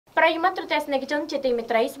ប្រិយមិត្តទស្សនិកជនជាទីមេ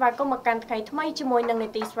ត្រីស្វាគមន៍មកកាន់ថ្ងៃថ្មីជាមួយនឹងនី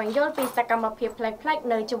តិស្វែងយល់ពីសកម្មភាពប្លែកៗ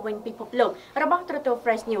នៅជុំវិញពិភពលោករបស់ទូរទស្សន៍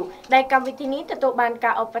Fresh News ដែលកម្មវិធីនេះទទួលបាន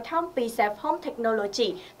ការឧបត្ថម្ភពី Safe Home Technology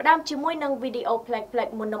ផ្ដើមជាមួយនឹងវីដេអូប្លែក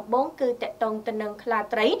ៗមុនដំបូងគឺតាក់ទងទៅនឹងខ្លា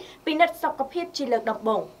ត្រីពិនិត្យសុខភាពជាលើកដំ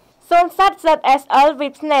បូងសួនសត្វ ZSL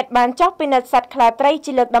Wipsnet បានចុះពិនិត្យសត្វខ្លាត្រី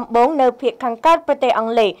ជាលើកដំបូងនៅភាគខាងកើតប្រទេសអ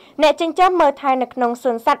ង់គ្លេសអ្នកចិញ្ចឹមមើលថែនៅក្នុង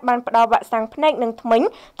សួនសត្វបានផ្ដល់វ៉ាក់សាំងភ្នែកនិងធ្មេញ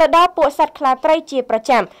ទៅដល់ពួកសត្វខ្លាត្រីជាប្រ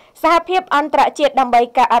ចាំសហភាពអន្តរជាតិដើម្បី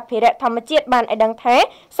ការអភិរក្សធម្មជាតិបានឲ្យដឹងថា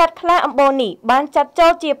សត្វខ្លាអម្បូរនេះបានចាត់ចូ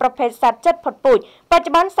លជាប្រភេទសត្វជិតផុតពូជបច្ចុ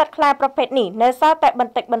ប្បន្នសត្វខ្លាប្រភេទនេះនៅសល់តែប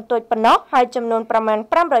ន្តិចបន្តួចប៉ុណ្ណោះហើយចំនួនប្រមាណ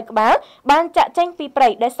500ក្បាលបានចាក់ចេញពីព្រៃ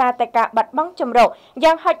ដោយសារតែការបាត់បង់ជម្រក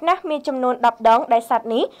យ៉ាងហោចណាស់មានចំនួន10ដងដែលសត្វ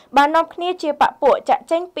នេះបាននាំគ្នាជាបពួកចាក់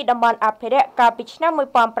ចេញពីតំបន់អភិរក្សកាលពីឆ្នាំ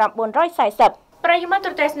1940ប្រិយមិត្ត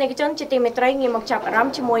ទស្សនិកជនជាទីមេត្រីងាកមកចាប់អារម្ម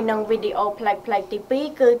ណ៍ជាមួយនឹងវីដេអូប្លែកៗទី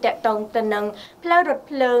2គឺតាក់ទងទៅនឹងផ្លូវរថ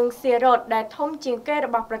ភ្លើង Sierra ដែលធំជាងគេរ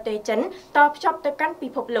បស់ប្រទេសចិនតភ្ជាប់ទៅកាន់ពិ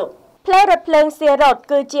ភពលោកផ្លូវរថភ្លើង Sierra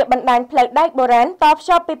គឺជាបណ្ដាញផ្លូវដែកបុរាណតភ្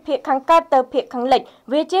ជាប់ពីភាគខាងកើតទៅភាគខាងលិច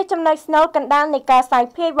វាជាចំណុចស្នូលកណ្ដាលនៃការសាយ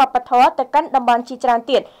ភាយវប្បធម៌ទៅកាន់តំបន់ជាច្រើន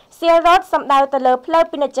ទៀត Sierra សំដៅទៅលើផ្លូវ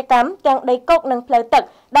ពាណិជ្ជកម្មទាំងដីគោកនិងផ្លូវទឹក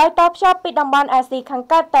ដោយតភ្ជាប់ពីតំបន់អាស៊ីខាង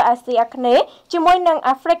កើតទៅអាស៊ីអាគ្នេយ៍ជាមួយនឹង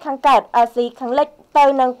អាហ្វ្រិកខាងកើតអាស៊ីខាងលិចទៅ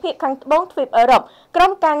នឹងភាគខាងត្បូងទ្វីបអឺរ៉ុបក្រុ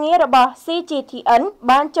មការងាររបស់ CGTN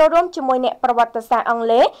បានចូលរួមជាមួយអ្នកប្រវត្តិសាស្ត្រអង់គ្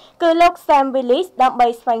លេសគឺលោក Sam Willis ដើម្បី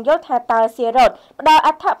ស្វែងយល់ថាតើ Sierra ផ្ដល់អ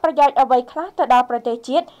ត្ថប្រយោជន៍អ្វីខ្លះទៅដល់ប្រទេស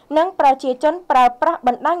ជាតិនិងប្រជាជនប្រើប្រាស់ប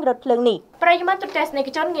ណ្ដាញរថភ្លើងនេះប្រិយមិត្តទស្សនិក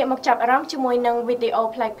ជនងាកមកចាប់អារម្មណ៍ជាមួយនឹងវីដេអូ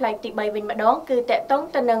ប្លែកៗទី3វិញម្ដងគឺតាក់ទង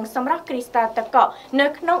ទៅនឹងសម្រស់គ្រីស្តាល់ទឹកកកនៅ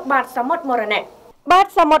ក្នុងបាតសមុទ្រមរណៈបាត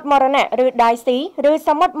សមុទ្រមរណៈឬ Dead Sea ឬស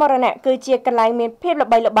មុទ្រមរណៈគឺជាកន្លែងមានភាពល្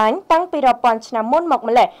បីល្បាញតាំងពីរាប់ពាន់ឆ្នាំមុនមក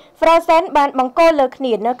ម្ល៉េះ Frozen បានបង្កលើគ្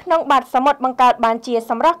នានៅក្នុងបាតសមុទ្របង្កើតបានជា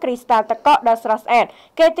សម្រស់គ្រីស្តាល់ទឹកកកដ៏ស្រស់ស្អាត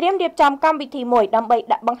គេត្រៀមរៀបចំកម្មវិធីមួយដើម្បី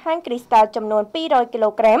ដាក់បង្ហាញគ្រីស្តាល់ចំនួន200គីឡូ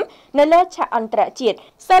ក្រាមនៅលើឆាកអន្តរជាតិ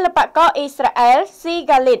សិល្បករអ៊ីស្រាអែល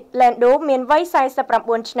Sigalit Lando មានវ័យ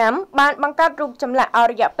49ឆ្នាំបានបង្កើតរូបចម្លាក់អស់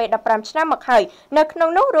រយៈពេល15ឆ្នាំមកហើយនៅក្នុង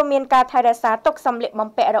នោះរួមមានការថែរក្សាទុកសម្លៀកបំ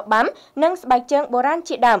ពាក់របាំនិងស្បែកជើងបុរាណ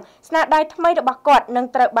ជាដើមស្នាដៃថ្មីរបស់គាត់នឹង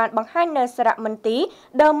ត្រូវបានបង្ហាញនៅសារមន្ទីរ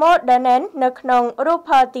The Modern នៅក្នុងរូប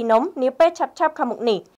ផលទីនំនាពេលឆាប់ៗខាងមុខនេះ